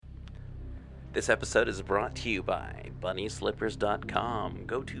This episode is brought to you by BunnySlippers.com.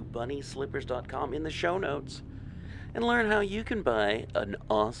 Go to BunnySlippers.com in the show notes and learn how you can buy an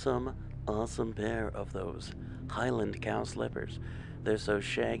awesome pair of those Highland cow slippers. They're so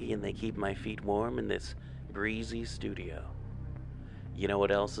shaggy and they keep my feet warm in this breezy studio. You know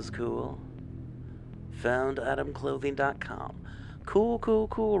what else is cool? FoundAdamClothing.com.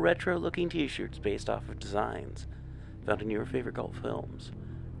 Cool retro-looking t-shirts based off of designs found in your favorite cult films.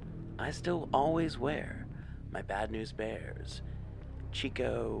 I still always wear my Bad News Bears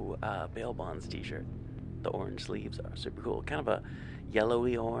Chico Bail Bonds t-shirt. The orange sleeves are super cool. Kind of a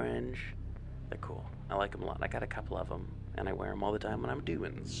yellowy orange. They're cool. I like them a lot. I got a couple of them, and I wear them all the time when I'm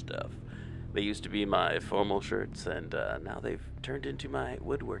doing stuff. They used to be my formal shirts, and now they've turned into my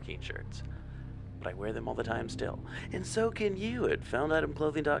woodworking shirts. But I wear them all the time still. And so can you at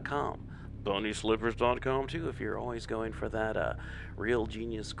FoundAdamClothing.com. BunnySlippers.com too, if you're always going for that real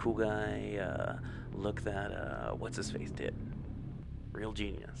genius, cool guy look that what's his face did. Real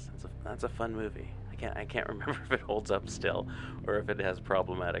Genius. That's a fun movie. I can't remember if it holds up still or if it has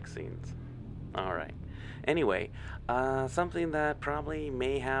problematic scenes. All right. Anyway, something that probably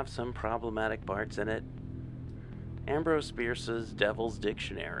may have some problematic parts in it. Ambrose Bierce's Devil's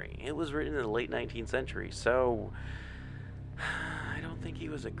Dictionary. It was written in the late 19th century, so I don't think he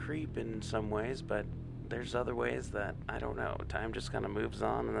was a creep in some ways, but there's other ways that, I don't know, time just kind of moves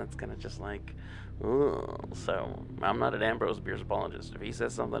on, and that's kind of just like, ugh. So, I'm not an Ambrose Bierce apologist. If he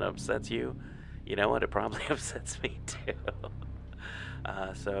says something that upsets you, you know what, it probably upsets me too.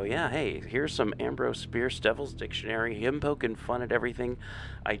 So yeah, hey, here's some Ambrose Bierce Devil's Dictionary, him poking fun at everything.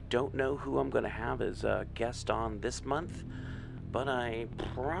 I don't know who I'm going to have as a guest on this month, but I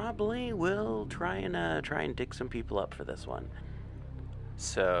probably will try and dig some people up for this one.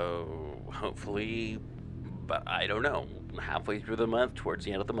 So hopefully, but I don't know, halfway through the month, towards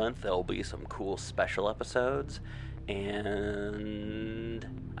the end of the month, there'll be some cool special episodes, and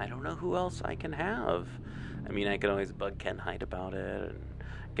I don't know who else I can have. I mean, I can always bug Ken Hite about it, and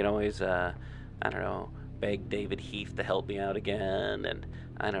I can always, beg David Heath to help me out again, and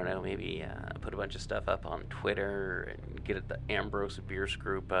I don't know, maybe put a bunch of stuff up on Twitter and get the Ambrose Bierce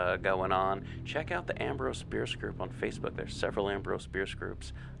group going on. Check out the Ambrose Bierce group on Facebook. There's several Ambrose Bierce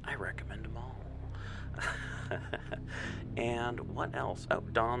groups. I recommend them all. And what else? Oh,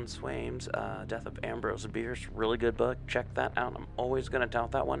 Don Swaim's Death of Ambrose Bierce. Really good book. Check that out. I'm always going to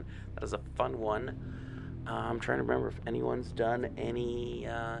tout that one. That is a fun one. I'm trying to remember if anyone's done any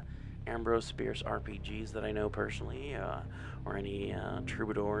Ambrose Bierce RPGs that I know personally, or any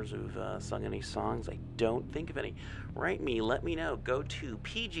troubadours who've sung any songs. I don't think of any. Write me, let me know. Go to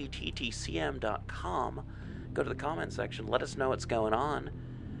pgttcm.com, go to the comment section, let us know what's going on.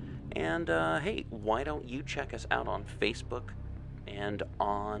 And hey, why don't you check us out on Facebook and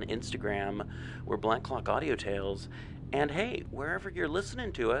on Instagram? We're Black Clock Audio Tales. And hey, wherever you're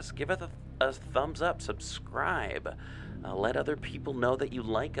listening to us, give us a thumbs up, subscribe, let other people know that you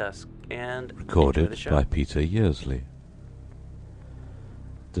like us, and recorded enjoy the show. By Peter Yearsley.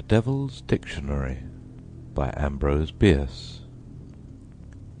 The Devil's Dictionary by Ambrose Bierce.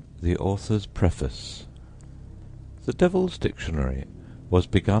 The author's preface. The Devil's Dictionary was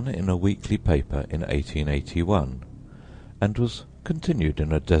begun in a weekly paper in 1881, and was continued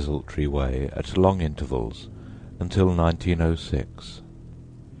in a desultory way at long intervals until 1906.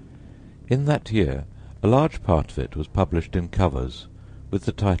 In that year, a large part of it was published in covers with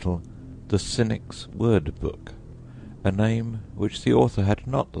the title The Cynic's Word Book, a name which the author had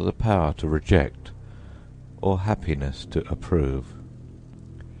not the power to reject or happiness to approve.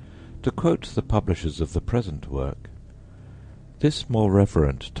 To quote the publishers of the present work, this more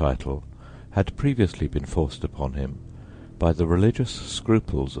reverent title had previously been forced upon him by the religious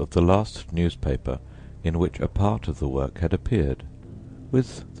scruples of the last newspaper in which a part of the work had appeared,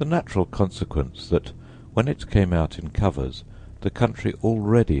 with the natural consequence that when it came out in covers the country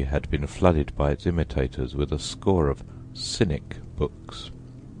already had been flooded by its imitators with a score of cynic books.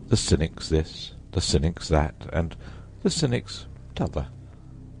 The Cynic's this, the Cynic's that, and the Cynic's t'other.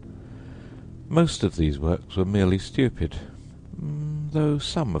 Most of these works were merely stupid, though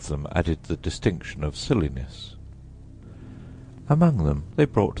some of them added the distinction of silliness. Among them they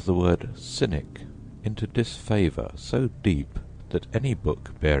brought the word cynic into disfavour so deep that any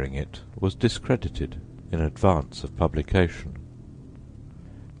book bearing it was discredited in advance of publication.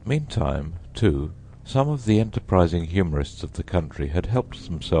 Meantime, too, some of the enterprising humourists of the country had helped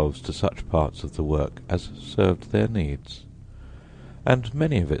themselves to such parts of the work as served their needs, and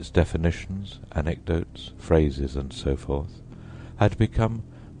many of its definitions, anecdotes, phrases, and so forth, had become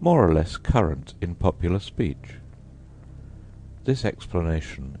more or less current in popular speech. This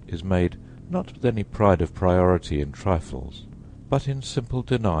explanation is made not with any pride of priority in trifles, but in simple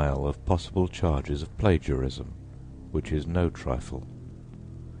denial of possible charges of plagiarism, which is no trifle.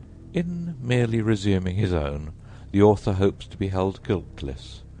 In merely resuming his own, the author hopes to be held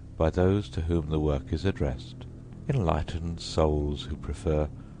guiltless by those to whom the work is addressed, enlightened souls who prefer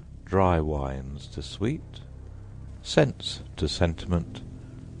dry wines to sweet, sense to sentiment,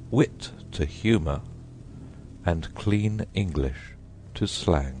 wit to humour, and clean English to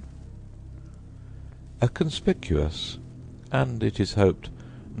slang. A conspicuous, and it is hoped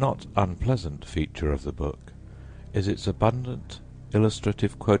not unpleasant feature of the book is its abundant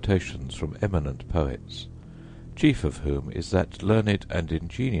illustrative quotations from eminent poets, chief of whom is that learned and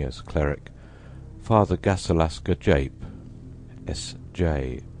ingenious cleric, Father Gassalasca Jape,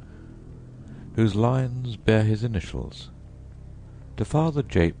 S.J., whose lines bear his initials. To Father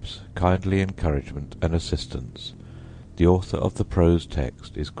Jape's kindly encouragement and assistance the author of the prose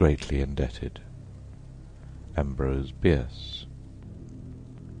text is greatly indebted. Ambrose Bierce.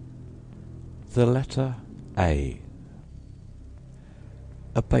 The letter A.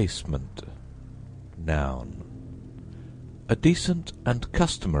 Abasement. Noun. A decent and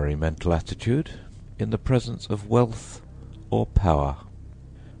customary mental attitude in the presence of wealth or power,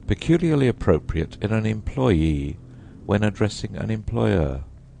 peculiarly appropriate in an employee when addressing an employer.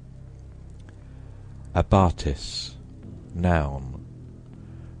 Abatis. Noun.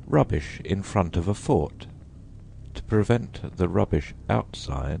 Rubbish in front of a fort, to prevent the rubbish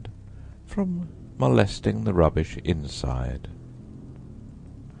outside from molesting the rubbish inside.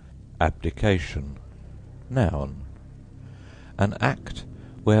 Abdication. Noun. An act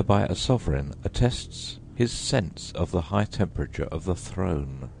whereby a sovereign attests his sense of the high temperature of the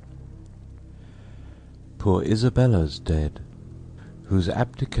throne. Poor Isabella's dead, whose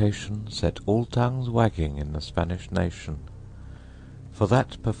abdication set all tongues wagging in the Spanish nation. For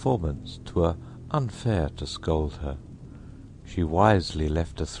that performance 'twere unfair to scold her. She wisely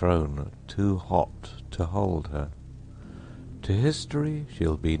left a throne too hot to hold her. To history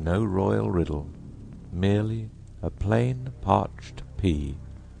she'll be no royal riddle, merely a plain parched pea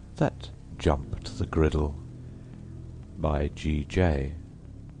that jumped the griddle. By G.J.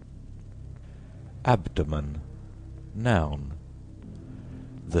 Abdomen. Noun.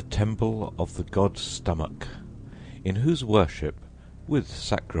 The temple of the god Stomach, in whose worship, with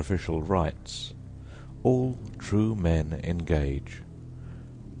sacrificial rites, all true men engage.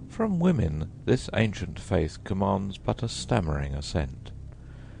 From women this ancient faith commands but a stammering assent.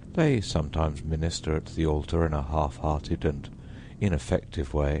 They sometimes minister at the altar in a half-hearted and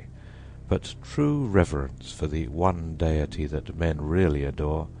ineffective way, but true reverence for the one deity that men really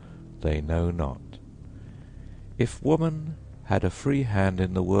adore they know not. If woman had a free hand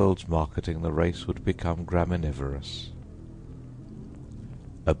in the world's marketing, the race would become graminivorous.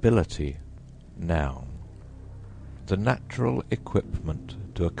 Ability. Noun. The natural equipment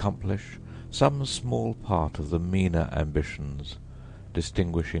to accomplish some small part of the meaner ambitions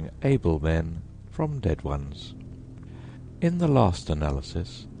distinguishing able men from dead ones. In the last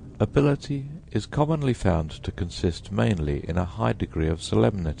analysis, ability is commonly found to consist mainly in a high degree of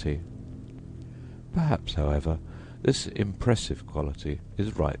solemnity. Perhaps, however, this impressive quality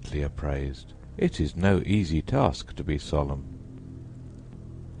is rightly appraised. It is no easy task to be solemn.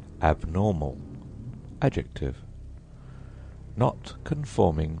 Abnormal. Adjective. Not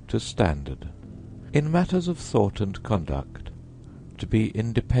conforming to standard. In matters of thought and conduct, to be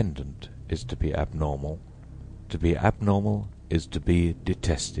independent is to be abnormal. To be abnormal is to be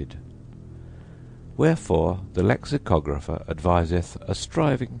detested. Wherefore the lexicographer adviseth a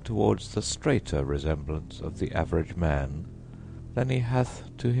striving towards the straiter resemblance of the average man than he hath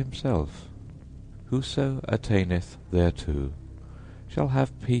to himself. Whoso attaineth thereto shall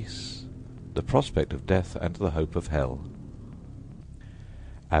have peace, the prospect of death, and the hope of hell.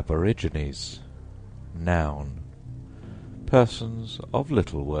 Aborigines. Noun. Persons of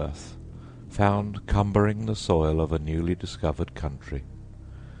little worth, found cumbering the soil of a newly discovered country.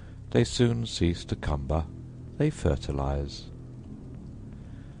 They soon cease to cumber, they fertilize.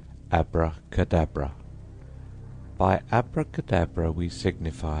 Abracadabra. By abracadabra we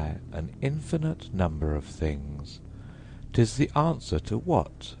signify an infinite number of things. 'Tis the answer to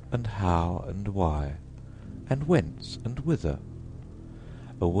what, and how, and why, and whence, and whither.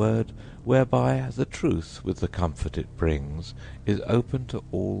 A word whereby the truth, with the comfort it brings, is open to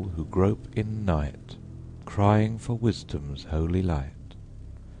all who grope in night, crying for wisdom's holy light.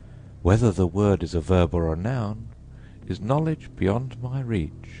 Whether the word is a verb or a noun is knowledge beyond my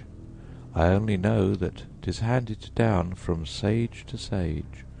reach. I only know that 'tis handed down from sage to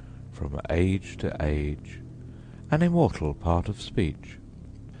sage, from age to age, an immortal part of speech.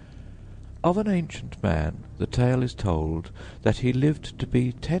 Of an ancient man the tale is told that he lived to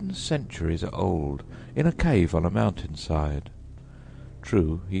be 10 centuries old in a cave on a mountainside.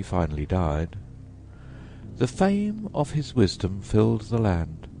 True, he finally died. The fame of his wisdom filled the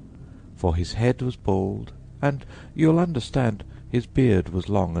land, for his head was bald, and, you'll understand, his beard was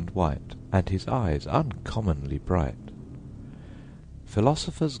long and white, and his eyes uncommonly bright.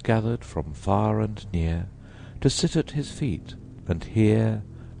 Philosophers gathered from far and near to sit at his feet and hear,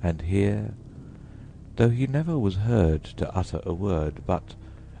 though he never was heard to utter a word but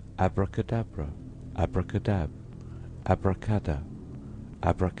abracadabra, abracadab, abracada,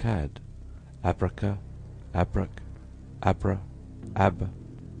 abracad, abraca, abrac, abra, ab.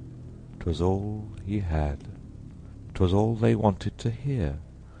 'Twas all he had. 'Twas all they wanted to hear,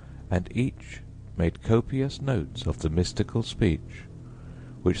 and each made copious notes of the mystical speech,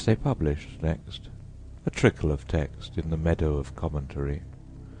 which they published next, a trickle of text in the meadow of commentary.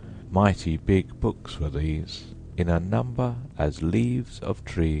 Mighty big books were these, in a number as leaves of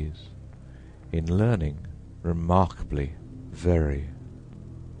trees, in learning remarkably very.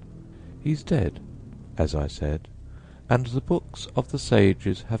 He's dead, as I said, and the books of the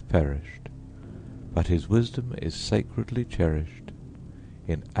sages have perished, but his wisdom is sacredly cherished.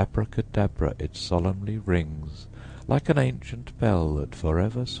 In abracadabra it solemnly rings, like an ancient bell that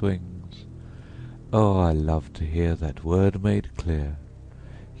forever swings. Oh, I love to hear that word made clear,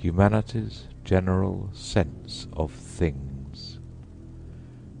 humanity's general sense of things.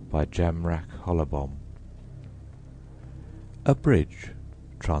 By Jamrach Hollobom. Abridge,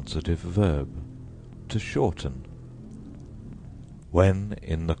 transitive verb, to shorten. When,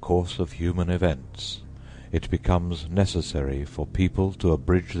 in the course of human events, it becomes necessary for people to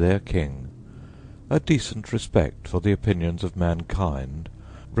abridge their king, a decent respect for the opinions of mankind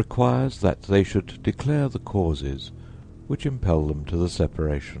requires that they should declare the causes which impel them to the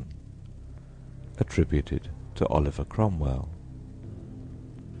separation. Attributed to Oliver Cromwell.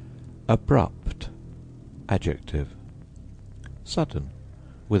 Abrupt, adjective. Sudden,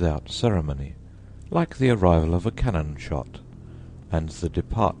 without ceremony, like the arrival of a cannon shot, and the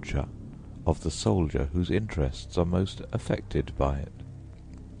departure of the soldier whose interests are most affected by it.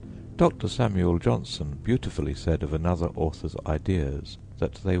 Dr. Samuel Johnson beautifully said of another author's ideas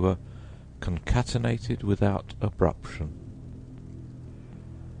that they were concatenated without abruption.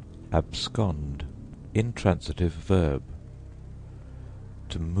 Abscond, intransitive verb.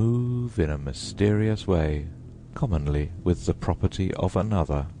 To move in a mysterious way, commonly with the property of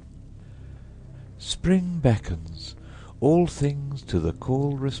another. Spring beckons, all things to the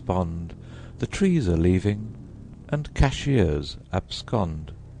call respond, the trees are leaving, and cashiers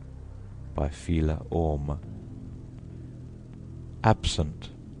abscond. By Phila Orme. Absent,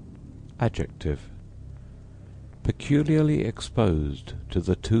 adjective. Peculiarly exposed to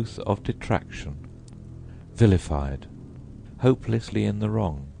the tooth of detraction, vilified, hopelessly in the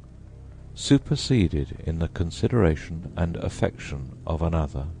wrong, superseded in the consideration and affection of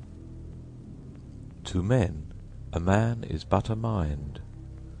another. To men, a man is but a mind.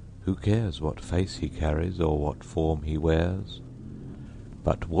 Who cares what face he carries or what form he wears?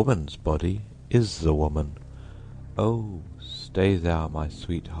 But woman's body is the woman. Oh, stay thou, my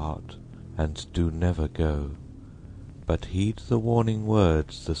sweetheart, and do never go, but heed the warning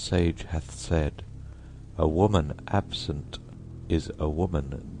words the sage hath said, a woman absent is a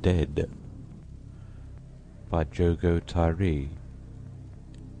woman dead. By Jogo Tyree.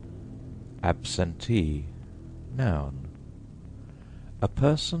 Absentee, noun. A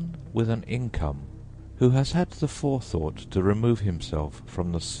person with an income who has had the forethought to remove himself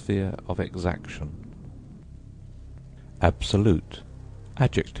from the sphere of exaction. Absolute,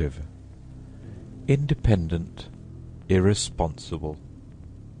 adjective. Independent, irresponsible.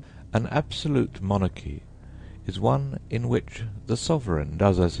 An absolute monarchy is one in which the sovereign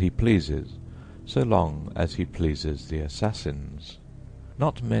does as he pleases, so long as he pleases the assassins.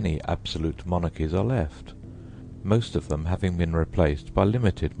 Not many absolute monarchies are left, most of them having been replaced by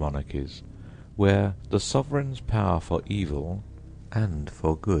limited monarchies, where the sovereign's power for evil and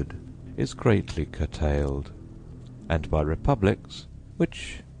for good is greatly curtailed, and by republics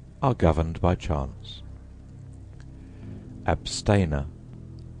which are governed by chance. Abstainer,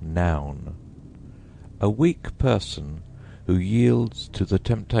 noun. A weak person who yields to the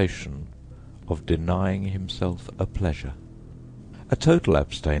temptation of denying himself a pleasure. A total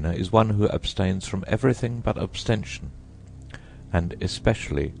abstainer is one who abstains from everything but abstention, and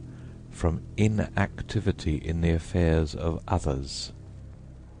especially from inactivity in the affairs of others.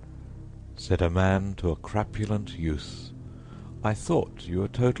 Said a man to a crapulent youth, I thought you a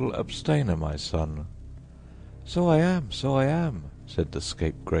total abstainer, my son. So I am, said the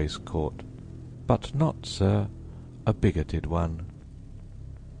scapegrace caught. but not, sir, a bigoted one.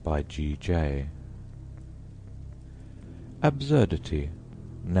 By G. J. Absurdity,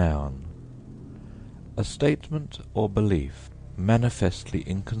 noun. A statement or belief manifestly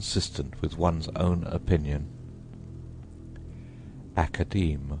inconsistent with one's own opinion.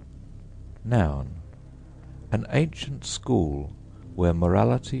 Academe, noun. An ancient school where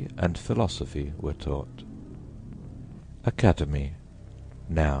morality and philosophy were taught. Academy,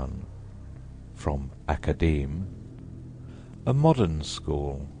 noun. From academe, a modern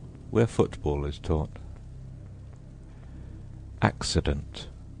school where football is taught. Accident,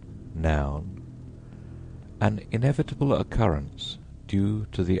 noun. An inevitable occurrence due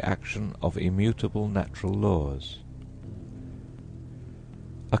to the action of immutable natural laws.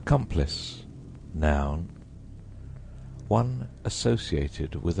 Accomplice, noun. One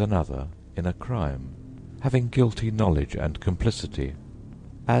associated with another in a crime, having guilty knowledge and complicity,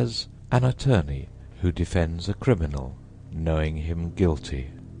 as an attorney who defends a criminal, knowing him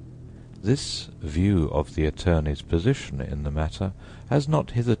guilty. This view of the attorney's position in the matter has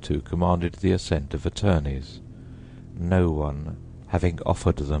not hitherto commanded the assent of attorneys, no one having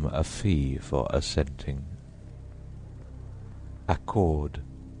offered them a fee for assenting. Accord,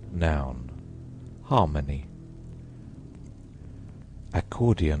 noun. Harmony.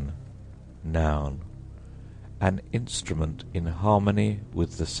 Accordion, noun. An instrument in harmony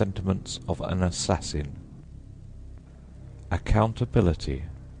with the sentiments of an assassin. Accountability,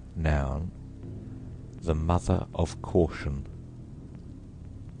 noun. The mother of caution.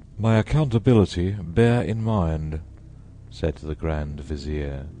 My accountability bear in mind, said the Grand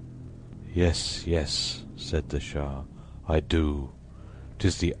Vizier. Yes, yes, said the Shah, I do.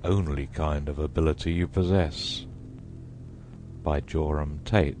 'Tis the only kind of ability you possess. By Joram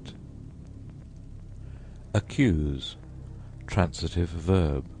Tate. Accuse, transitive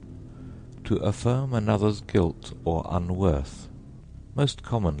verb. To affirm another's guilt or unworth, most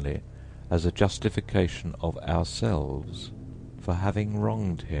commonly as a justification of ourselves for having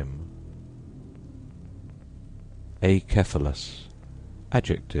wronged him. Acephalous,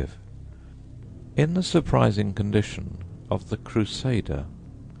 adjective. In the surprising condition of the Crusader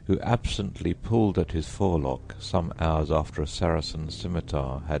who absently pulled at his forelock some hours after a Saracen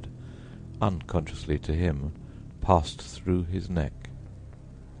scimitar had, unconsciously to him, passed through his neck,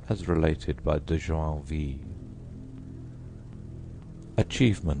 as related by de Joinville.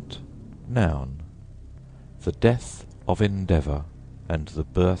 Achievement, noun. The death of endeavour and the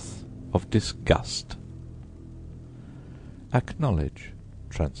birth of disgust. Acknowledge,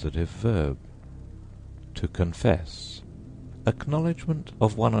 transitive verb. To confess. Acknowledgment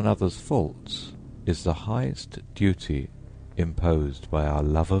of one another's faults is the highest duty imposed by our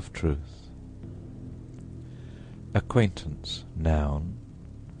love of truth. Acquaintance, noun.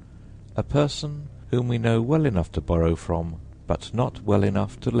 A person whom we know well enough to borrow from, but not well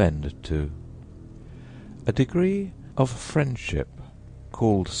enough to lend to. A degree of friendship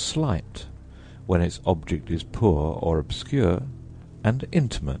called slight when its object is poor or obscure, and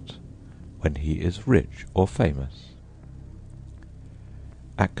intimate when he is rich or famous.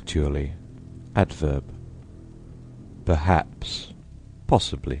 Actually, adverb. Perhaps,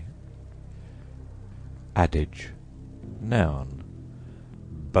 possibly. Adage, noun.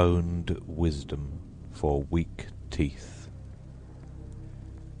 Boned wisdom for weak teeth.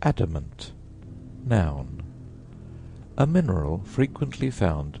 Adamant, noun. A mineral frequently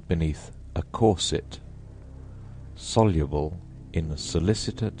found beneath a corset, soluble in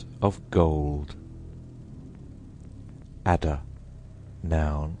solicitate of gold. Adder,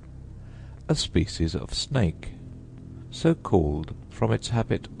 noun. A species of snake, so called from its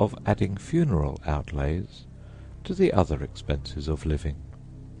habit of adding funeral outlays to the other expenses of living.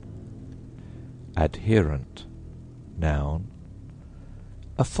 Adherent, noun.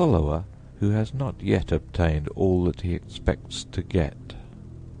 A follower who has not yet obtained all that he expects to get.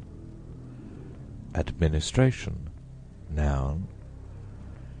 Administration, noun.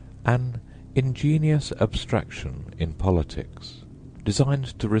 An ingenious abstraction in politics,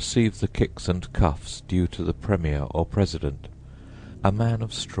 designed to receive the kicks and cuffs due to the Premier or President, a man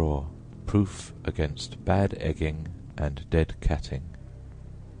of straw, proof against bad egging and dead catting.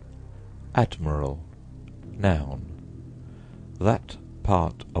 Admiral, noun. That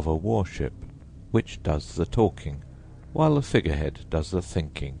part of a warship which does the talking, while the figurehead does the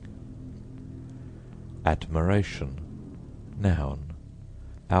thinking. Admiration, noun.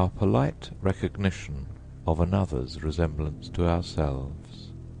 Our polite recognition of another's resemblance to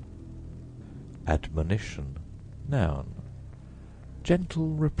ourselves. Admonition, noun. Gentle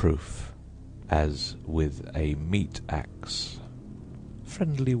reproof, as with a meat axe.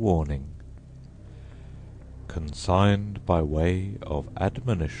 Friendly warning. consigned by way of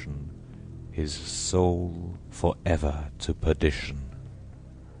admonition his soul for ever to perdition.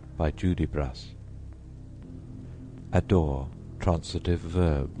 By Judibras. Adore, transitive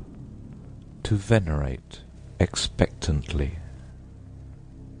verb, to venerate expectantly.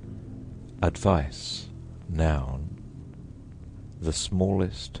 Advice, noun, the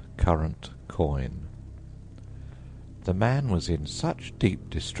smallest current coin. The man was in such deep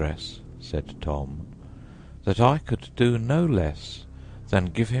distress, said Tom, that I could do no less than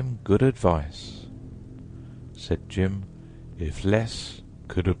give him good advice. Said Jim, if less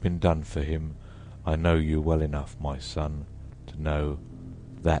could have been done for him, I know you well enough, my son, to know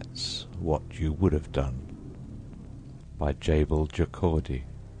that's what you would have done. By Jabal Jacordi.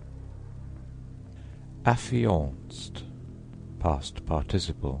 Affianced, past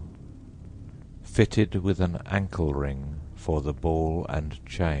participle, fitted with an ankle ring for the ball and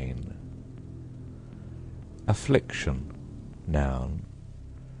chain. Affliction, noun,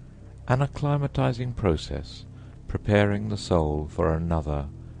 an acclimatizing process preparing the soul for another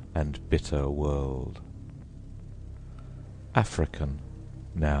and bitter world. African,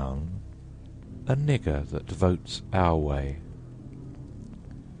 noun, a nigger that votes our way.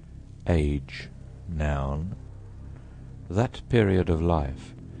 Age, noun, that period of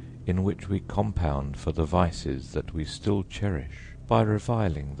life in which we compound for the vices that we still cherish by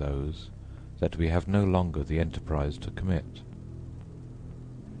reviling those that we have no longer the enterprise to commit.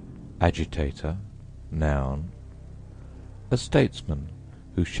 Agitator, noun, a statesman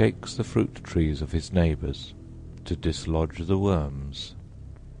who shakes the fruit trees of his neighbours to dislodge the worms.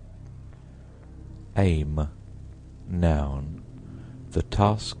 Aim, noun, the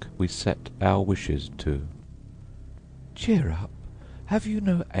task we set our wishes to. Cheer up, have you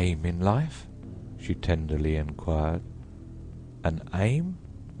no aim in life? She tenderly inquired. An aim?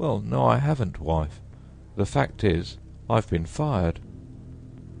 Well, no, I haven't, wife. The fact is, I've been fired.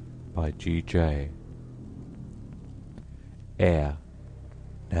 By G.J. Air,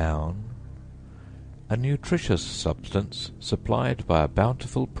 noun, a nutritious substance supplied by a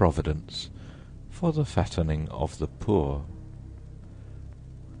bountiful providence for the fattening of the poor.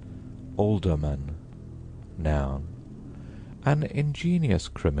 Alderman, noun, an ingenious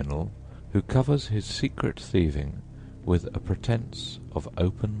criminal who covers his secret thieving with a pretence of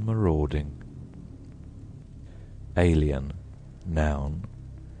open marauding. Alien, noun,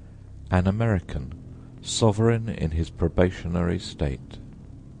 an American, sovereign in his probationary state.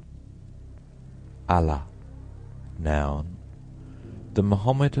 Allah, noun, the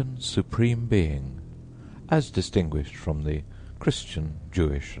Mohammedan supreme being, as distinguished from the Christian,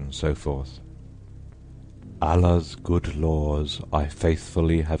 Jewish, and so forth. Allah's good laws I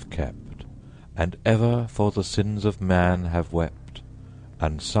faithfully have kept, and ever for the sins of man have wept,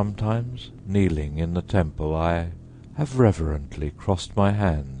 and sometimes, kneeling in the temple, I have reverently crossed my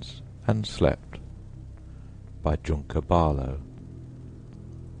hands and slept. By Junker Barlow.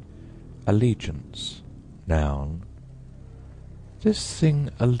 Allegiance, noun, this thing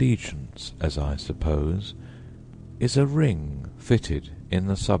allegiance, as I suppose, is a ring fitted in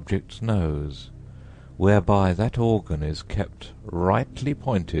the subject's nose, whereby that organ is kept rightly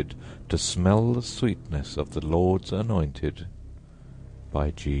pointed to smell the sweetness of the Lord's anointed.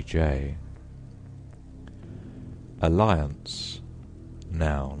 By G.J. Alliance,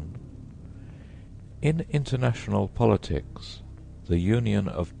 noun, in international politics, the union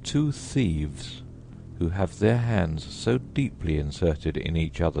of two thieves who have their hands so deeply inserted in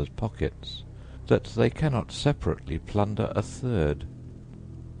each other's pockets that they cannot separately plunder a third.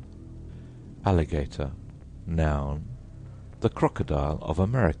 Alligator, noun, the crocodile of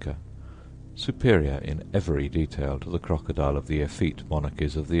America, superior in every detail to the crocodile of the effete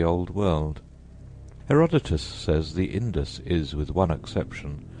monarchies of the Old World. Herodotus says the Indus is, with one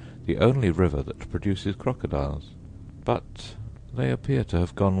exception, the only river that produces crocodiles, but they appear to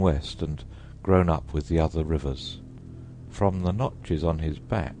have gone west and grown up with the other rivers. From the notches on his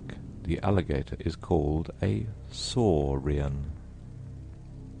back, the alligator is called a saurian.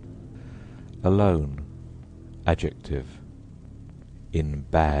 Alone, adjective, in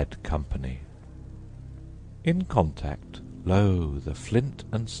bad company. In contact, lo, the flint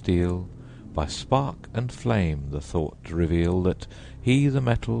and steel, by spark and flame the thought reveal that he the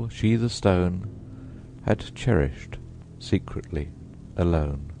metal, she the stone, had cherished secretly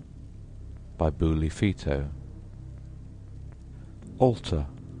alone. By Bully Fito. Altar,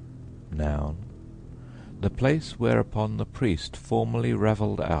 noun, the place whereupon the priest formerly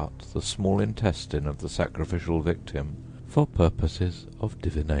ravelled out the small intestine of the sacrificial victim for purposes of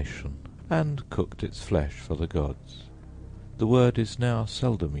divination, and cooked its flesh for the gods. The word is now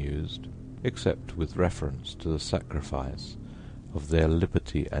seldom used, except with reference to the sacrifice of their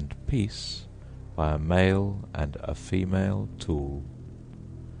liberty and peace by a male and a female tool.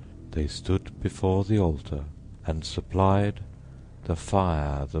 They stood before the altar and supplied the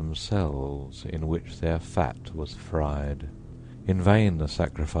fire themselves in which their fat was fried. In vain the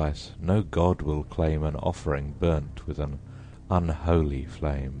sacrifice, no god will claim an offering burnt with an unholy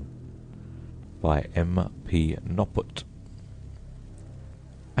flame. By M. P. Noppert.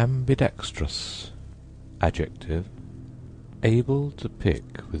 Ambidextrous. Adjective, able to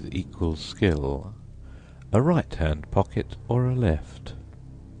pick with equal skill a right-hand pocket or a left.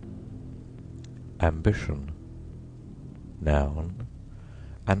 Ambition. Noun,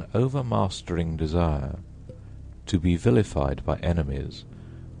 an overmastering desire to be vilified by enemies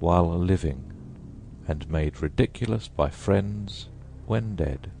while living and made ridiculous by friends when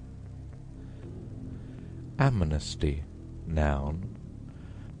dead. Amnesty. Noun,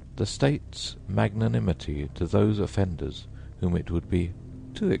 the state's magnanimity to those offenders whom it would be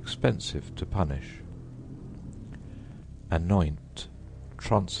too expensive to punish. Anoint.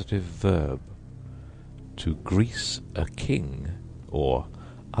 Transitive verb, to grease a king or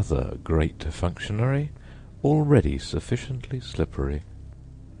other great functionary already sufficiently slippery.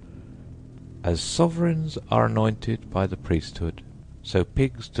 As sovereigns are anointed by the priesthood, so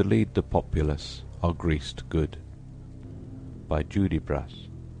pigs to lead the populace are greased good. By Judibras.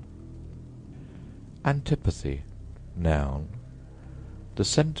 Antipathy. Noun, the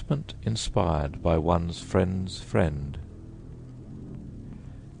sentiment inspired by one's friend's friend.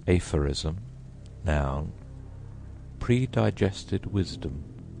 Aphorism. Noun, predigested wisdom.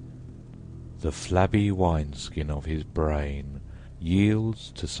 The flabby wineskin of his brain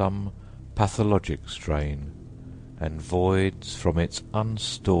yields to some pathologic strain, and voids from its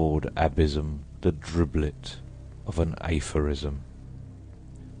unstored abysm the driblet of an aphorism.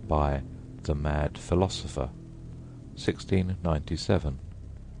 By The Mad Philosopher, 1697.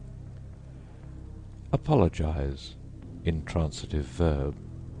 Apologize, intransitive verb,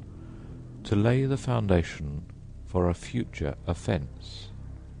 to lay the foundation for a future offence.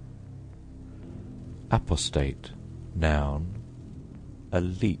 Apostate. Noun, a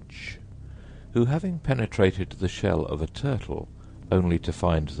leech, who having penetrated the shell of a turtle only to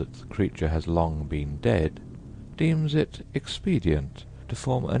find that the creature has long been dead, deems it expedient to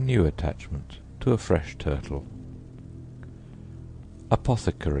form a new attachment to a fresh turtle.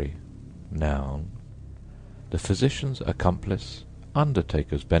 Apothecary. Noun, the physician's accomplice,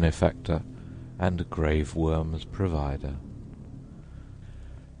 undertaker's benefactor, and grave worm's provider.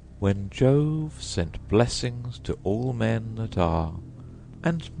 When Jove sent blessings to all men that are,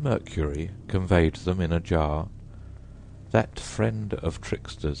 and Mercury conveyed them in a jar, that friend of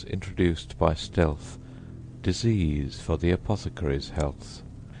tricksters introduced by stealth disease for the apothecary's health,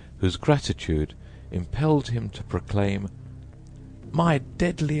 whose gratitude impelled him to proclaim, "My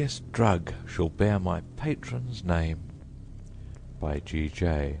deadliest drug shall bear my patron's name." By G.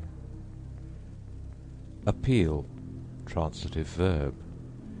 J. Appeal. Transitive verb,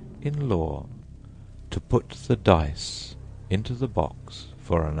 in law, to put the dice into the box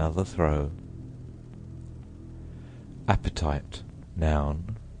for another throw. Appetite.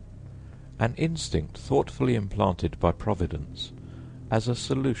 Noun, an instinct thoughtfully implanted by Providence as a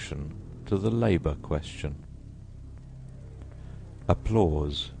solution to the labour question.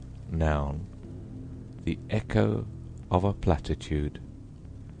 Applause. Noun, the echo of a platitude.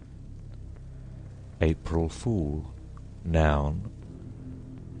 April Fool. Noun,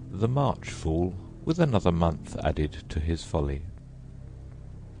 the March Fool with another month added to his folly.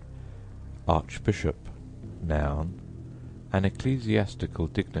 Archbishop. Noun, an ecclesiastical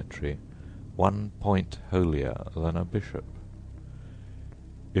dignitary 1 point holier than a bishop.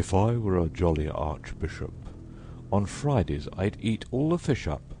 If I were a jolly archbishop, on Fridays I'd eat all the fish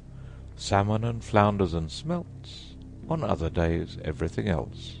up, salmon and flounders and smelts, on other days everything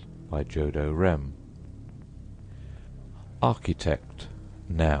else. By Jodo Rem. Architect.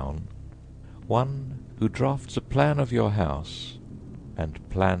 Noun, one who drafts a plan of your house and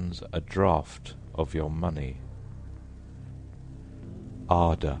plans a draft of your money.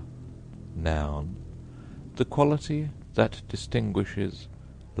 Ardour. Noun, the quality that distinguishes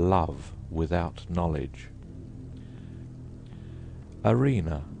love without knowledge.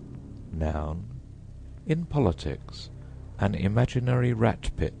 Arena. Noun, in politics, an imaginary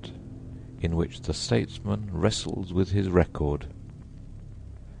rat pit in which the statesman wrestles with his record.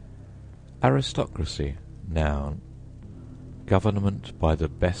 Aristocracy. Noun, government by the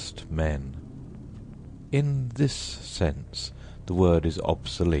best men. In this sense the word is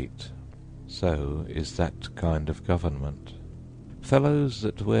obsolete, so is that kind of government. fellows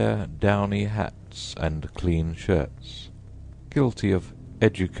that wear downy hats and clean shirts, guilty of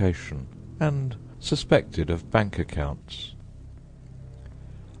education and suspected of bank accounts.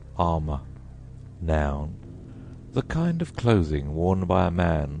 Armour. Noun. The kind of clothing worn by a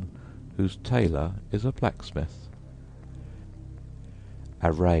man whose tailor is a blacksmith.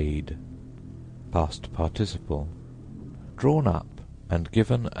 Arrayed. Past participle. Drawn up and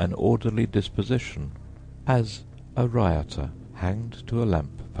given an orderly disposition, as a rioter hanged to a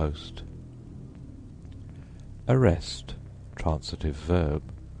lamp post. Arrest. Transitive verb.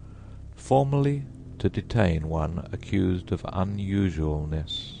 Formally to detain one accused of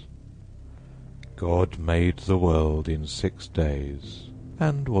unusualness. God made the world in 6 days,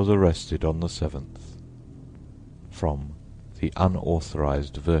 and was arrested on the 7th. From the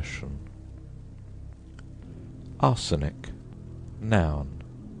unauthorized version. Arsenic. Noun.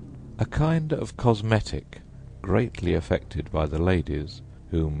 A kind of cosmetic greatly affected by the ladies,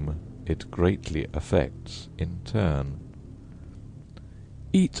 whom it greatly affects in turn.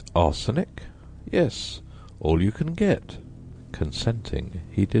 Eat arsenic? Yes, all you can get. Consenting,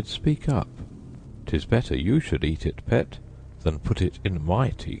 he did speak up. 'Tis better you should eat it, pet, than put it in my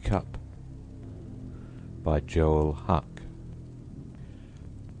teacup. By Joel Huck.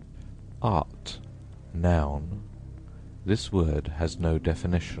 Art. Noun. This word has no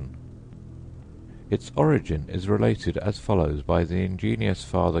definition. Its origin is related as follows by the ingenious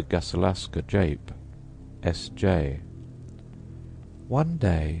Father Gassalasca Jape, S.J. One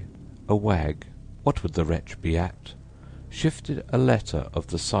day a wag, what would the wretch be at, shifted a letter of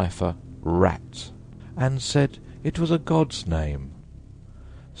the cipher rat, and said it was a god's name.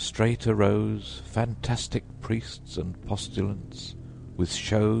 Straight arose fantastic priests and postulants, with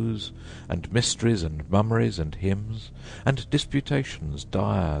shows, and mysteries, and mummeries, and hymns, and disputations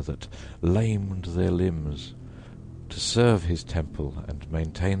dire that lamed their limbs, to serve his temple and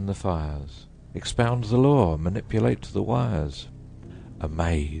maintain the fires, expound the law, manipulate the wires.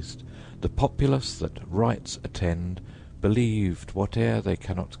 Amazed, the populace that rites attend believed whate'er they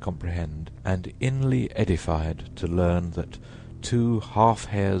cannot comprehend, and inly edified to learn that 2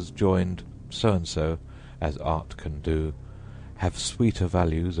 half-hairs joined so-and-so, as art can do, have sweeter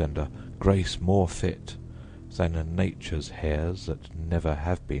values and a grace more fit than nature's hairs that never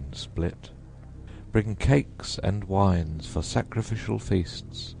have been split. Bring cakes and wines for sacrificial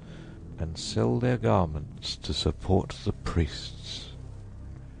feasts, and sell their garments to support the priests.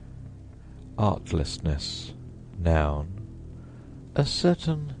 Artlessness. Noun. A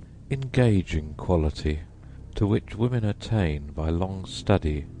certain engaging quality to which women attain by long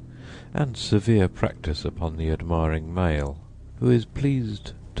study and severe practice upon the admiring male, who is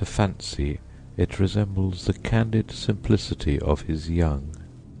pleased to fancy it resembles the candid simplicity of his young.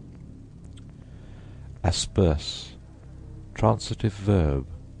 Asperse. Transitive verb.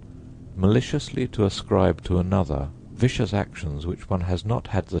 Maliciously to ascribe to another vicious actions which one has not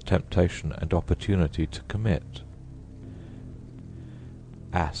had the temptation and opportunity to commit.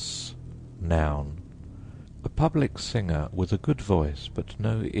 Ass. Noun. A public singer with a good voice but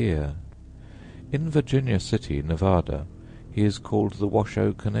no ear. In Virginia City, Nevada, he is called the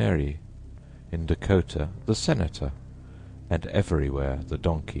Washoe Canary, in Dakota the Senator, and everywhere the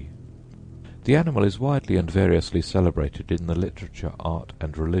donkey. The animal is widely and variously celebrated in the literature, art,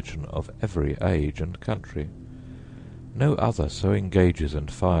 and religion of every age and country. No other so engages and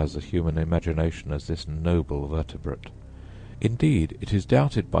fires the human imagination as this noble vertebrate. Indeed, it is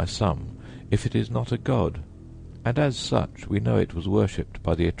doubted by some if it is not a god, and as such we know it was worshipped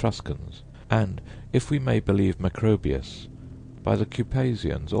by the Etruscans, and, if we may believe Macrobius, by the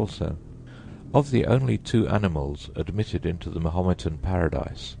Cupasians also. Of the only 2 animals admitted into the Mahometan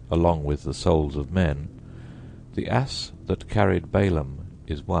paradise, along with the souls of men, the ass that carried Balaam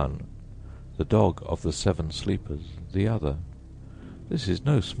is one, the dog of the 7 sleepers the other. This is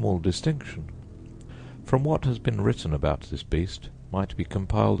no small distinction. From what has been written about this beast might be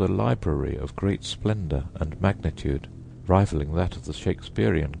compiled a library of great splendour and magnitude, rivalling that of the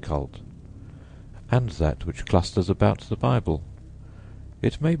Shakespearean cult, and that which clusters about the Bible.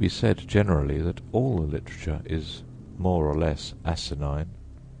 It may be said generally that all the literature is more or less asinine.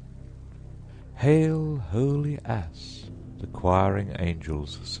 Hail, holy ass, the choiring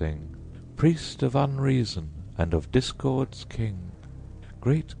angels sing, priest of unreason and of discord's king.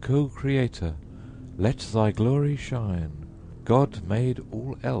 Great co-creator, let thy glory shine. God made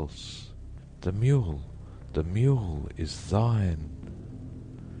all else. The mule is thine.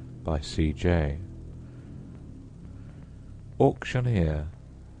 By C.J. Auctioneer.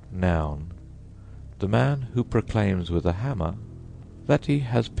 Noun. The man who proclaims with a hammer that he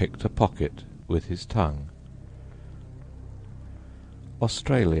has picked a pocket with his tongue.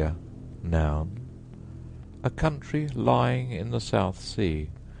 Australia. Noun. A country lying in the South Sea,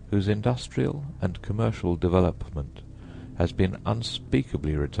 whose industrial and commercial development has been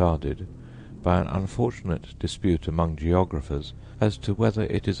unspeakably retarded by an unfortunate dispute among geographers as to whether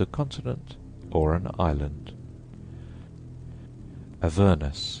it is a continent or an island.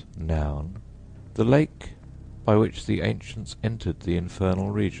 Avernus. Noun. The lake by which the ancients entered the infernal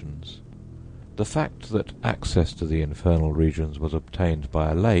regions. The fact that access to the infernal regions was obtained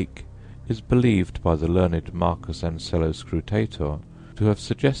by a lake is believed by the learned Marcus Ancellus Scrutator to have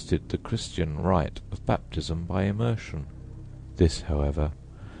suggested the Christian rite of baptism by immersion. This, however,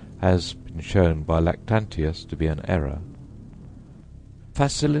 has been shown by Lactantius to be an error.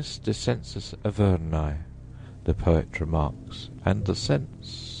 Facilis descensus Averni, the poet remarks, and the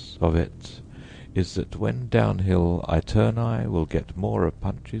sense of it is that when downhill Aeterni will get more of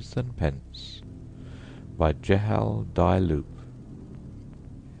punches than pence. By Jehal Di Loop.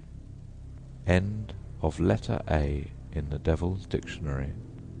 End of letter A in the Devil's Dictionary.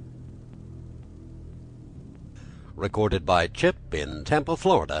 Recorded by Chip in Tampa,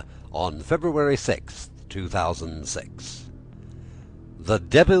 Florida, on February 6th, 2006. The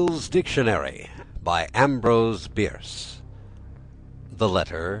Devil's Dictionary by Ambrose Bierce. The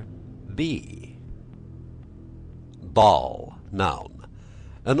letter B. Baal. Noun.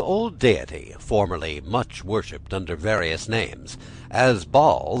 An old deity, formerly much worshipped under various names. As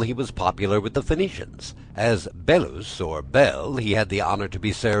Baal, he was popular with the Phoenicians. As Belus, or Bel, he had the honor to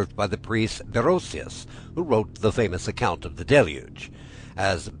be served by the priest Berosus, who wrote the famous account of the deluge.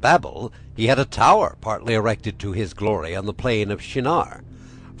 As Babel, he had a tower partly erected to his glory on the plain of Shinar.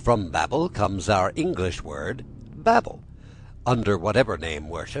 From Babel comes our English word Babel. Under whatever name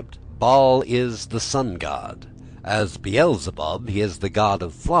worshipped, Baal is the sun god. As Beelzebub, he is the god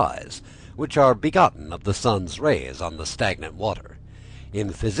of flies, which are begotten of the sun's rays on the stagnant water.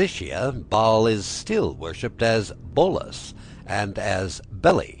 In Physicia, Baal is still worshipped as Bolus, and as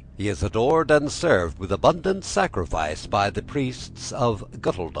Beli he is adored and served with abundant sacrifice by the priests of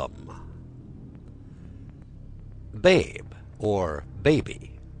Guttledom. Babe, or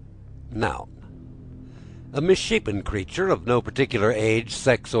baby. Noun. A misshapen creature of no particular age,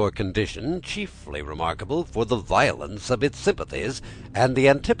 sex, or condition, chiefly remarkable for the violence of its sympathies and the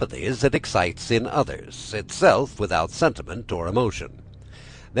antipathies it excites in others, itself without sentiment or emotion.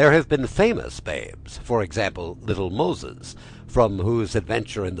 There have been famous babes, for example, little Moses, from whose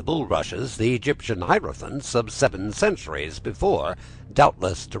adventure in the bulrushes the Egyptian hierophants of 7 centuries before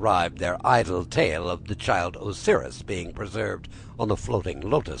doubtless derived their idle tale of the child Osiris being preserved on a floating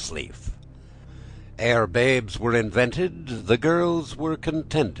lotus leaf. Ere babes were invented, the girls were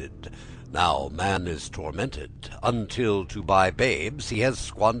contented. Now man is tormented, until to buy babes he has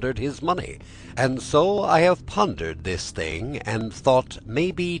squandered his money. And so I have pondered this thing, and thought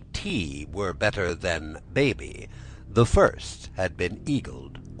maybe tea were better than baby. The first had been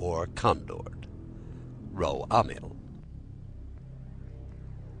eagled or condored. Ro Amil.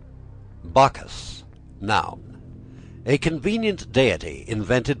 Bacchus. Noun. A convenient deity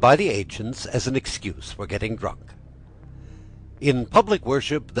invented by the ancients as an excuse for getting drunk. In public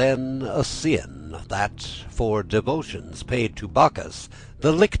worship, then, a sin, that, for devotions paid to Bacchus,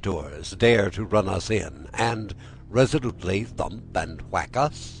 the lictors dare to run us in, and resolutely thump and whack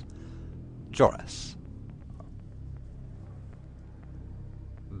us? Joris.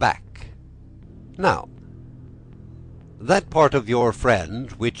 Back. Noun. That part of your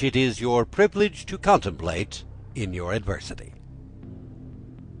friend which it is your privilege to contemplate in your adversity.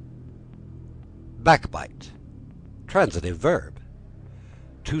 Backbite. Transitive verb.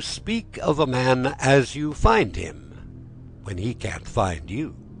 To speak of a man as you find him, when he can't find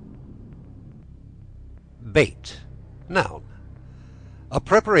you. Bait. Noun. A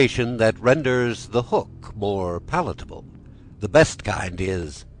preparation that renders the hook more palatable. The best kind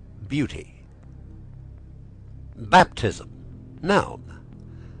is beauty. Baptism. Noun.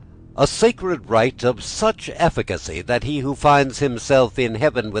 A sacred rite of such efficacy that he who finds himself in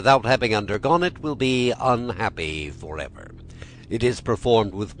heaven without having undergone it will be unhappy forever. It is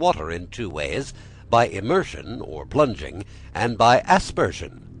performed with water in 2 ways, by immersion or plunging, and by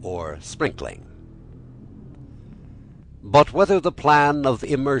aspersion or sprinkling. But whether the plan of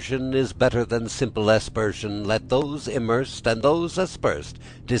immersion is better than simple aspersion, let those immersed and those aspersed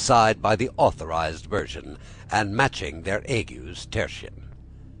decide by the authorized version, and matching their agues tertium.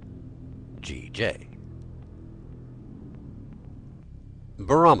 G.J.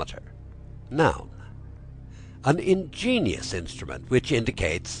 Barometer. Noun. An ingenious instrument which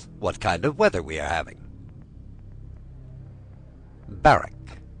indicates what kind of weather we are having.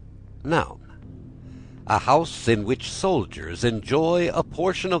 Barrack. Noun. A house in which soldiers enjoy a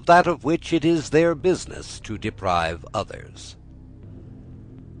portion of that of which it is their business to deprive others.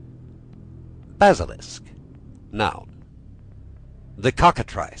 Basilisk, noun. The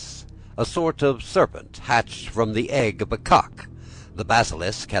cockatrice, a sort of serpent hatched from the egg of a cock. The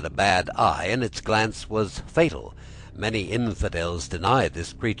basilisk had a bad eye, and its glance was fatal. Many infidels deny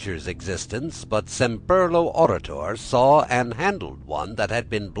this creature's existence, but Semperlo Orator saw and handled one that had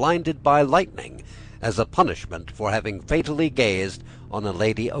been blinded by lightning, as a punishment for having fatally gazed on a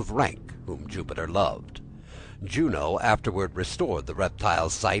lady of rank whom Jupiter loved. Juno afterward restored the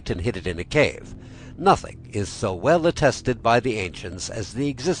reptile's sight and hid it in a cave. Nothing is so well attested by the ancients as the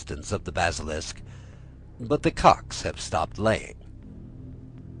existence of the basilisk, but the cocks have stopped laying.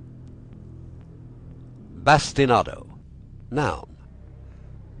 Bastinado, noun.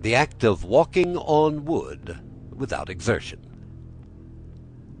 The act of walking on wood without exertion.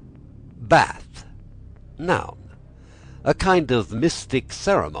 Bath, noun. A kind of mystic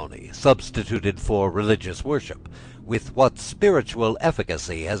ceremony substituted for religious worship, with what spiritual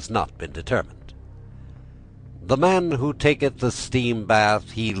efficacy has not been determined. The man who taketh a steam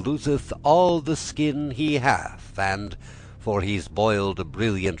bath, he loseth all the skin he hath, and, for he's boiled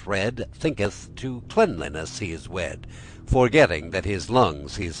brilliant red, thinketh to cleanliness he's wed, forgetting that his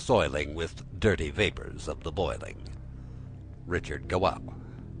lungs he's soiling with dirty vapours of the boiling. Richard Gower.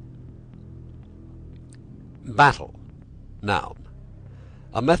 Battle, noun.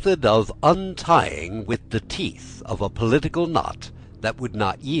 A method of untying with the teeth of a political knot that would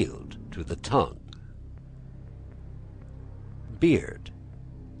not yield to the tongue. Beard,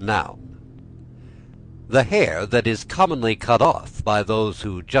 noun. The hair that is commonly cut off by those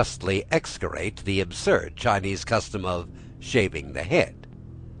who justly execrate the absurd Chinese custom of shaving the head.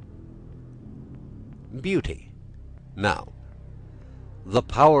 Beauty, noun. The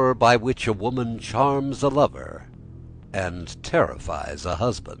power by which a woman charms a lover and terrifies a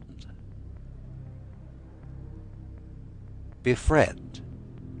husband. Befriend,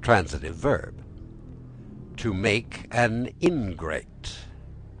 transitive verb. To make an ingrate.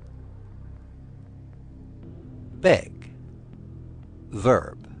 Beg,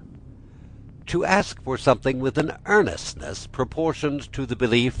 verb. To ask for something with an earnestness proportioned to the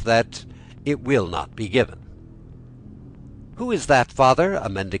belief that it will not be given. Who is that, father? A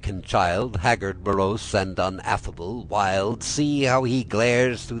mendicant child, haggard, morose, and unaffable, wild. See how he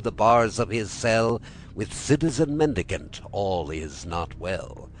glares through the bars of his cell. With citizen mendicant all is not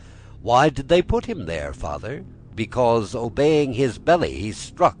well. Why did they put him there, father? Because, obeying his belly, he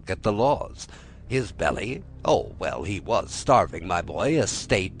struck at the laws. His belly? Oh, well, he was starving, my boy, a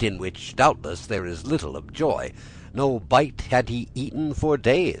state in which doubtless there is little of joy. No bite had he eaten for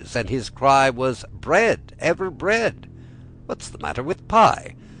days, and his cry was, bread, ever bread. What's the matter with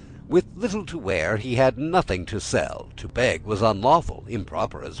pie? With little to wear, he had nothing to sell. To beg was unlawful,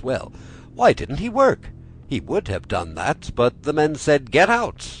 improper as well. Why didn't he work? He would have done that, but the men said, get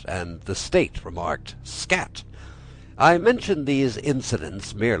out, and the state remarked, scat. I mention these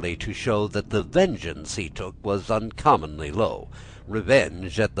incidents merely to show that the vengeance he took was uncommonly low.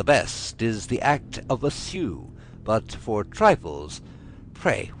 Revenge, at the best, is the act of a Sioux, but for trifles,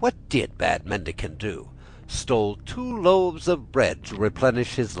 pray, what did bad mendicant do? Stole 2 loaves of bread to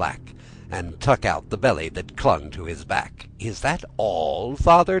replenish his lack, and tuck out the belly that clung to his back. Is that all,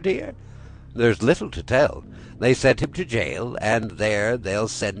 father dear? There's little to tell. They sent him to jail, and there they'll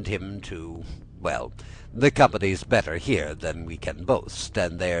send him to, well, the company's better here than we can boast,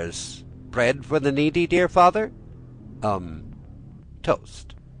 and there's bread for the needy, dear father?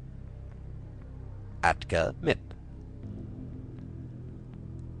 Toast. Atka Mip.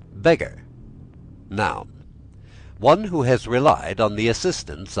 Beggar, noun. One who has relied on the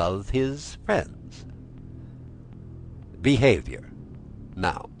assistance of his friends. Behavior,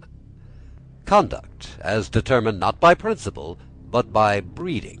 noun. Conduct, as determined not by principle, but by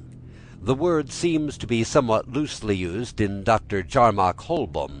breeding. The word seems to be somewhat loosely used in Dr. Jarmark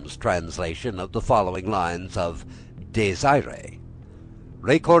Holbom's translation of the following lines of Desire.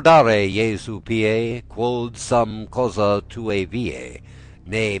 Recordare Jesu pie, quod sum cosa tue vie,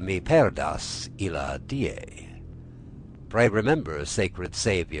 ne me perdas illa die. Pray remember, sacred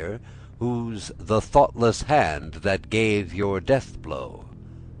Saviour, whose the thoughtless hand that gave your death blow,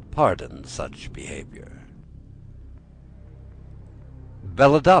 pardon such behaviour.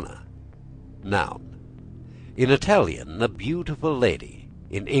 Belladonna, noun. In Italian, a beautiful lady.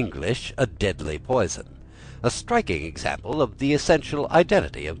 In English, a deadly poison. A striking example of the essential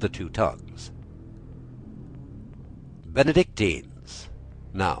identity of the two tongues. Benedictines,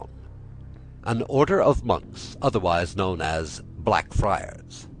 noun. An order of monks, otherwise known as Black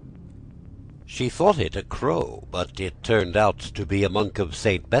Friars. She thought it a crow, but it turned out to be a monk of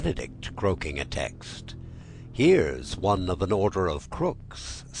St. Benedict croaking a text. "Here's one of an order of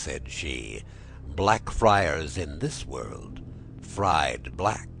crooks," said she, "black friars in this world, fried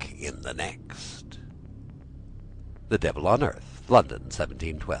black in the next." The Devil on Earth, London,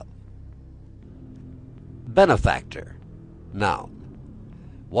 1712. Benefactor, noun.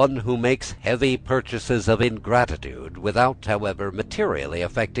 One who makes heavy purchases of ingratitude without, however, materially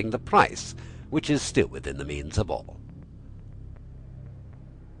affecting the price, which is still within the means of all.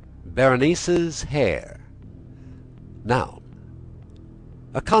 Berenice's hair, noun.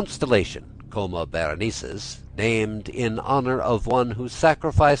 A constellation, Coma Berenices, named in honor of one who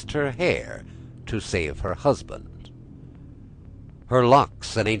sacrificed her hair to save her husband. Her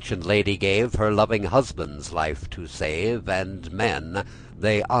locks an ancient lady gave her loving husband's life to save, and men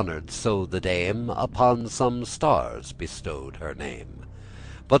they honored so the dame upon some stars bestowed her name.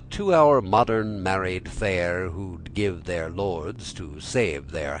 But to our modern married fair, who'd give their lords to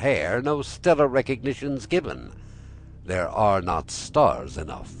save their hair, no stellar recognition's given. There are not stars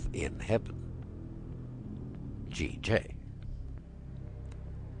enough in heaven. G.J.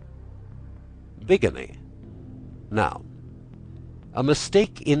 Bigamy, noun. A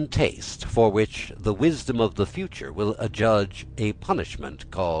mistake in taste for which the wisdom of the future will adjudge a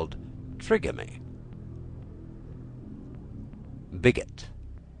punishment called trigamy. Bigot,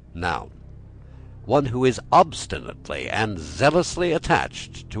 noun. One who is obstinately and zealously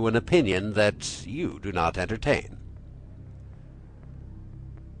attached to an opinion that you do not entertain.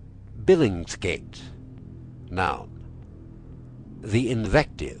 Billingsgate, noun. The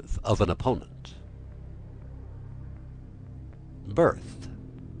invective of an opponent. Birth,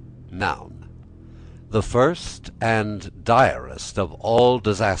 noun. The first and direst of all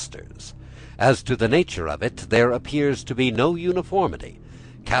disasters. As to the nature of it, there appears to be no uniformity.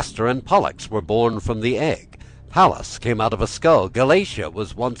 Castor and Pollux were born from the egg. Pallas came out of a skull. Galatia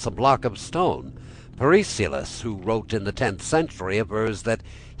was once a block of stone. Paracelsus, who wrote in the 10th century, avers that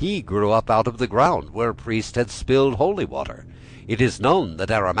he grew up out of the ground where a priest had spilled holy water. It is known that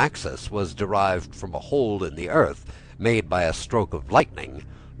Aramachus was derived from a hole in the earth, made by a stroke of lightning.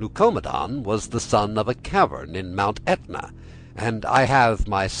 Leucomedon was the son of a cavern in Mount Etna, and I have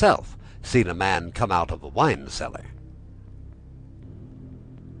myself seen a man come out of a wine cellar.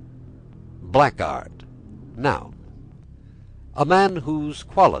 Blackguard, noun. A man whose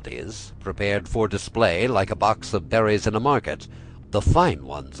qualities, prepared for display like a box of berries in a market, the fine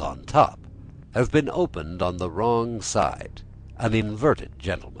ones on top, have been opened on the wrong side. An inverted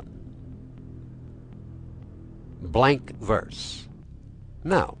gentleman. Blank verse,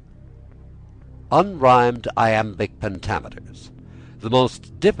 noun. Unrhymed iambic pentameters. The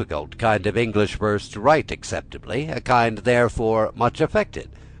most difficult kind of English verse to write acceptably, a kind therefore much affected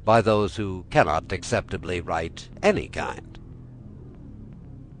by those who cannot acceptably write any kind.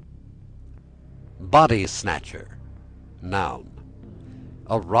 Body snatcher, noun.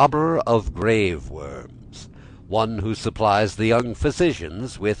 A robber of grave worms. One who supplies the young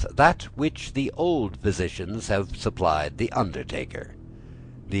physicians with that which the old physicians have supplied the undertaker.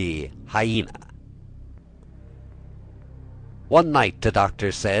 The hyena. One night a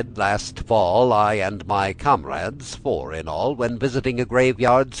doctor said, last fall, I and my comrades, 4 in all, when visiting a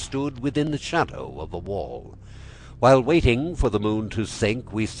graveyard, stood within the shadow of a wall. While waiting for the moon to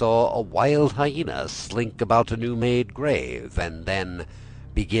sink, we saw a wild hyena slink about a new-made grave, and then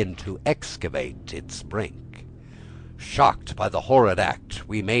begin to excavate its brink. Shocked by the horrid act,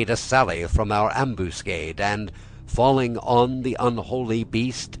 we made a sally from our ambuscade, and, falling on the unholy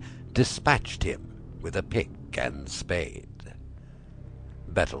beast, dispatched him with a pick and spade.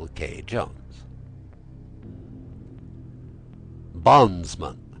 Bettel K. Jones.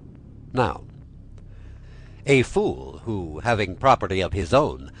 Bondsman, noun. A fool who, having property of his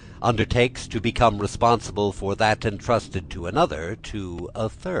own, undertakes to become responsible for that entrusted to another to a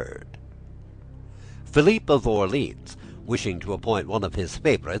third. Philippe of Orleans, wishing to appoint one of his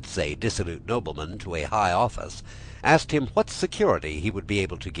favourites, a dissolute nobleman, to a high office, asked him what security he would be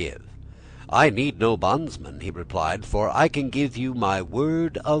able to give. I need no bondsman, he replied, for I can give you my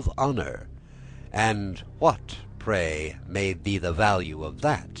word of honour. And what, pray, may be the value of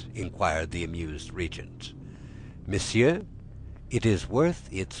that? Inquired the amused regent. Monsieur, it is worth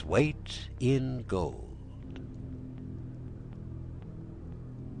its weight in gold.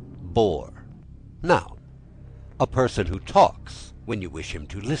 Bore, noun. A person who talks when you wish him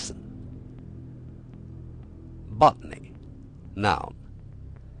to listen. Botany, noun.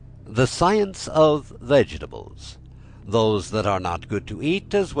 The science of vegetables, those that are not good to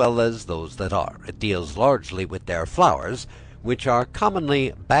eat as well as those that are. It deals largely with their flowers, which are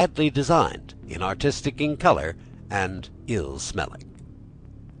commonly badly designed, inartistic in colour, and ill-smelling.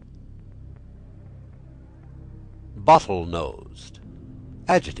 Bottle-nosed.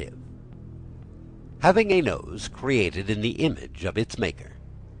 Adjective. Having a nose created in the image of its maker.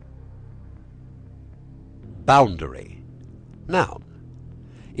 Boundary. Noun.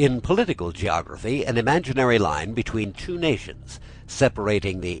 In political geography, an imaginary line between two nations,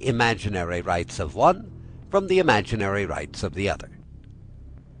 separating the imaginary rights of one from the imaginary rights of the other.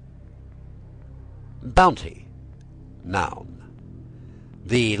 Bounty. Noun.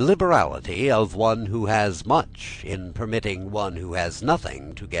 The liberality of one who has much in permitting one who has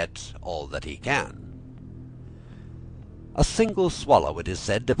nothing to get all that he can. A single swallow, it is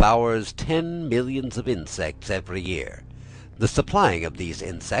said, devours 10 millions of insects every year. The supplying of these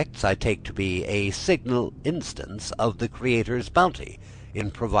insects I take to be a signal instance of the Creator's bounty in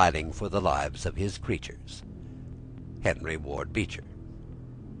providing for the lives of his creatures. Henry Ward Beecher.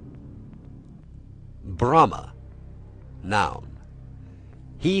 Brahma. Noun.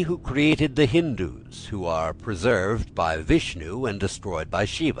 He who created the Hindus, who are preserved by Vishnu and destroyed by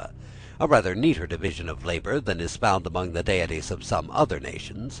Shiva, a rather neater division of labour than is found among the deities of some other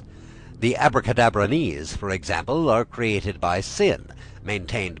nations. The Abracadabranese, for example, are created by sin,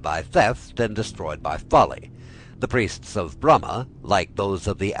 maintained by theft, and destroyed by folly. The priests of Brahma, like those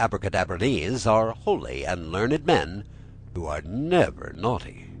of the Abracadabranese, are holy and learned men who are never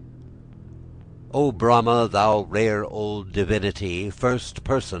naughty. O Brahma, thou rare old divinity, first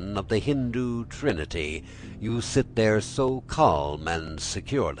person of the Hindu Trinity, you sit there so calm and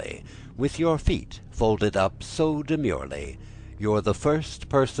securely, with your feet folded up so demurely, you're the first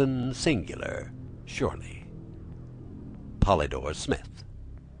person singular, surely. Polydore Smith.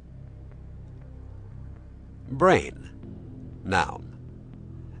 Brain. Noun.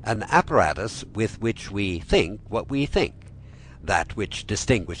 An apparatus with which we think what we think. That which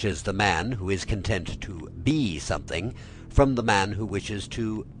distinguishes the man who is content to be something from the man who wishes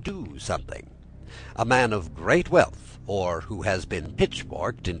to do something. A man of great wealth, or who has been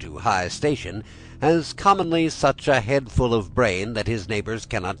pitchforked into high station, has commonly such a head full of brain that his neighbours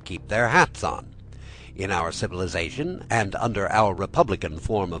cannot keep their hats on. In our civilization, and under our republican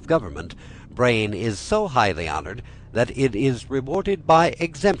form of government, brain is so highly honoured that it is rewarded by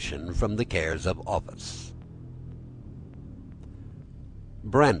exemption from the cares of office.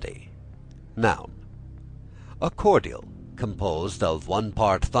 Brandy. Noun. A cordial, composed of 1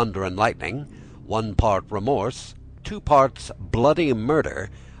 part thunder and lightning, 1 part remorse, 2 parts bloody murder,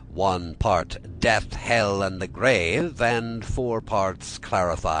 1 part death, hell, and the grave, and 4 parts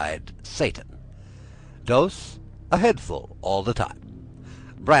clarified Satan. Dose, a headful all the time.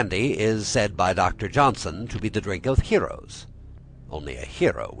 Brandy is said by Dr. Johnson to be the drink of heroes. Only a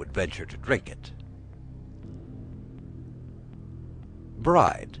hero would venture to drink it.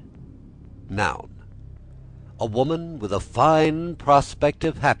 Bride. Noun. A woman with a fine prospect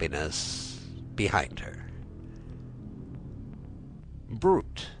of happiness behind her.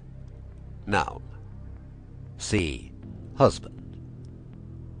 Brute. Noun. See husband.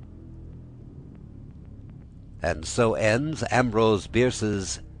 And so ends Ambrose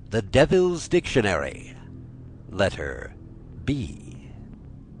Bierce's The Devil's Dictionary, Letter B.